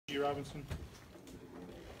Robinson.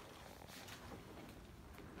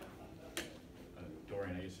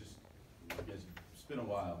 Dorian, I guess it's been a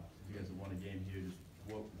while since you guys have won a game here. Just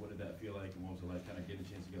what did that feel like, and what was it like kind of getting a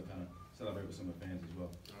chance to go kind of celebrate with some of the fans as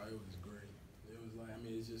well? Oh, it was great. It was like, I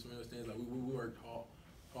mean, it's just one of those things, like, we worked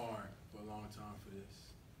hard for a long time for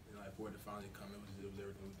this. And, like, for it to finally come, it was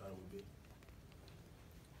everything we thought it would be.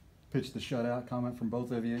 Pitched the shutout. Comment from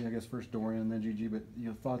both of you. I guess first Dorian, then Gigi. But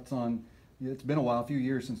your thoughts on? It's been a while, a few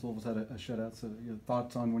years since Louisville's had a shutout. So your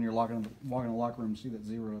thoughts on when you're walking in the locker room, see that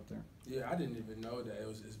 0 up there? Yeah, I didn't even know that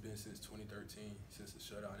it's been since 2013 since the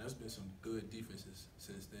shutout. And there's been some good defenses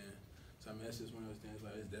since then. So I mean, that's just one of those things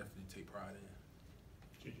like it's definitely take pride in.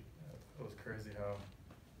 Gigi. It was crazy how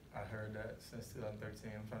I heard that since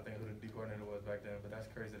 2013. I'm trying to think who the D coordinator was back then, but that's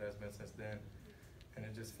crazy that it's been since then. And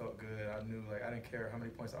it just felt good. I knew, like, I didn't care how many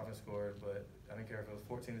points the offense scored, but I didn't care if it was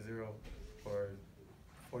 14-0 or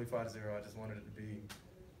 45-0. I just wanted it to be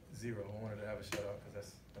 0. I wanted to have a shutout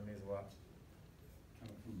because that means a lot.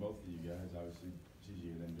 From both of you guys, obviously,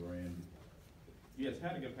 Gigi and then Dorian, you guys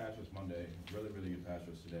had a good pass rush Monday, really good pass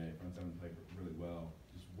rush today. Front seven played really well.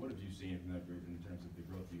 Just what have you seen from that group in terms of the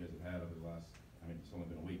growth you guys have had over the last, I mean, it's only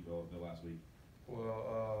been a week, the last week?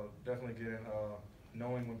 Well, definitely getting,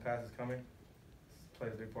 knowing when pass is coming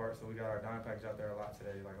plays a big part. So we got our dime package out there a lot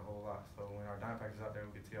today, like a whole lot. So when our dime package is out there,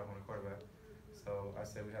 we can tee off on the quarterback. So I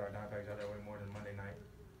said we had our dime package out there way more than Monday night.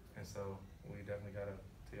 And so we definitely got to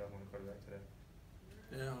tee off on the quarterback today.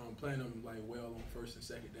 And playing them like well on first and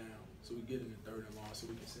second down, so we get in the third and long, so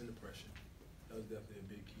we can send the pressure. That was definitely a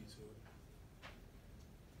big key to it.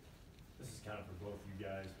 This is kind of for both of you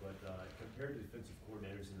guys, but compared to defensive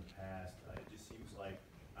coordinators in the past, it just seems like,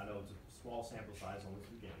 I know it's a small sample size, only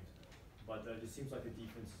 2 games, but it just seems like the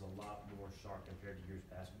defense is a lot more sharp compared to years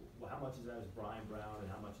past. Well, how much is that is Brian Brown,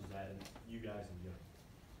 and how much is that in you guys and you?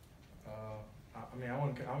 I mean,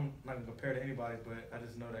 I'm not gonna compare to anybody, but I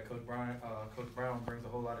just know that Coach Brown brings a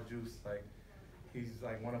whole lot of juice. Like, he's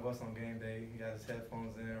like one of us on game day. He has his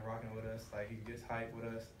headphones in, rocking with us. Like, he gets hyped with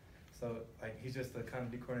us. So like, he's just the kind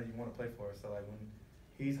of D coordinator you want to play for. So like, when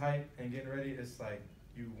he's hyped and getting ready, it's like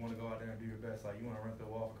you want to go out there and do your best. Like, you want to run through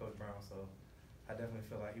the wall for Coach Brown. So I definitely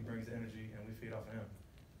feel like he brings the energy, and we feed off of him.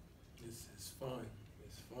 It's fun.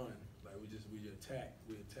 It's fun. Like, we attack.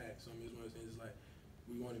 So I mean, it's one of those things. It's like,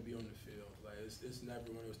 we want to be on the field. Like, it's never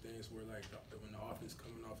one of those things where, like, when the offense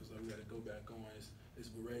coming off, it's like we got to go back on.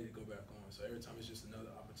 We're ready to go back on. So every time it's just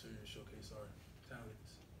another opportunity to showcase our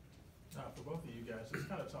talents. For both of you guys,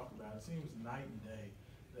 just kind of talk about it. It seems night and day,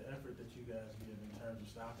 the effort that you guys give in terms of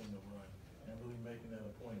stopping the run and really making that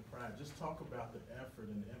a point of pride. Just talk about the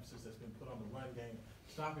effort and the emphasis that's been put on the run game,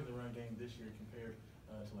 stopping the run game this year compared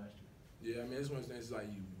to last year. Yeah, I mean, it's one of those things like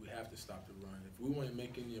we have to stop the run. If we want to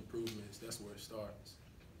make any improvements, that's where it starts.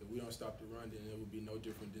 If we don't stop the run, then it would be no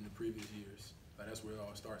different than the previous years. Like, that's where it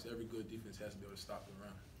all starts. Every good defense has to be able to stop the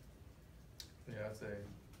run. Yeah, I'd say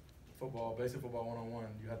basic football 1-on-1,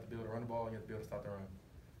 you have to be able to run the ball and you have to be able to stop the run.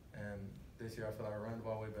 And this year I feel like we're running the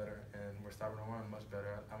ball way better and we're stopping the run much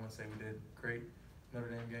better. I wouldn't say we did great Notre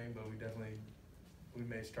Dame game, but we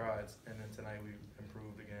made strides, and then tonight we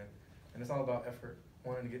improved again. And it's all about effort,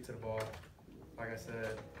 wanting to get to the ball. Like I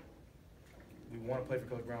said, we want to play for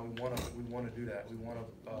Coach Brown. We want to do that. We want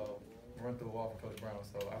to run through the wall for Coach Brown.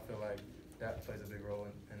 So I feel like that plays a big role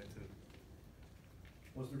in it too.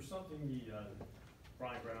 Was there something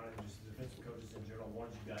Brian Brown and just the defensive coaches in general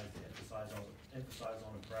wanted you guys to emphasize on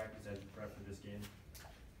in practice as you prep for this game?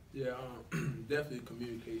 Yeah, definitely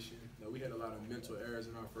communication. We had a lot of mental errors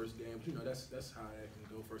in our first game. You know, that's how that can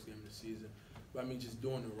go first game of the season. But I mean, just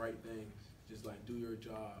doing the right things. Just like do your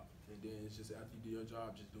job, and then it's just after you do your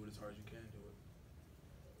job, just do it as hard as you can do it.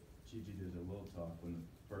 Gigi, there's a little talk when the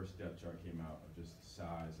first depth chart came out of just the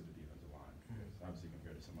size of the defensive line, obviously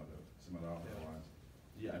compared to some other offensive lines.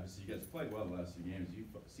 Yeah, obviously you guys played well the last 2 games. Do you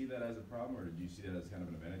see that as a problem, or do you see that as kind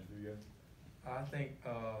of an advantage for you guys? I think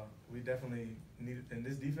we definitely need it in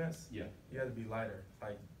this defense. Yeah, you have to be lighter.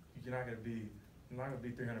 Like, you're not gonna be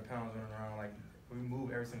 300 pounds running around. Like, we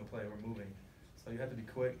move every single play. We're moving, so you have to be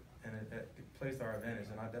quick, and it plays to our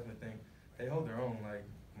advantage. And I definitely think they hold their own. Like,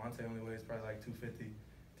 Monte only weighs probably like 250,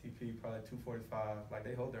 TP probably 245. Like,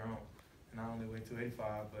 they hold their own, and I only weigh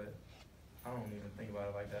 285, but I don't even think about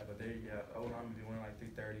it like that. But old I'm gonna be winning like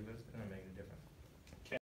 330, but it's gonna make a difference.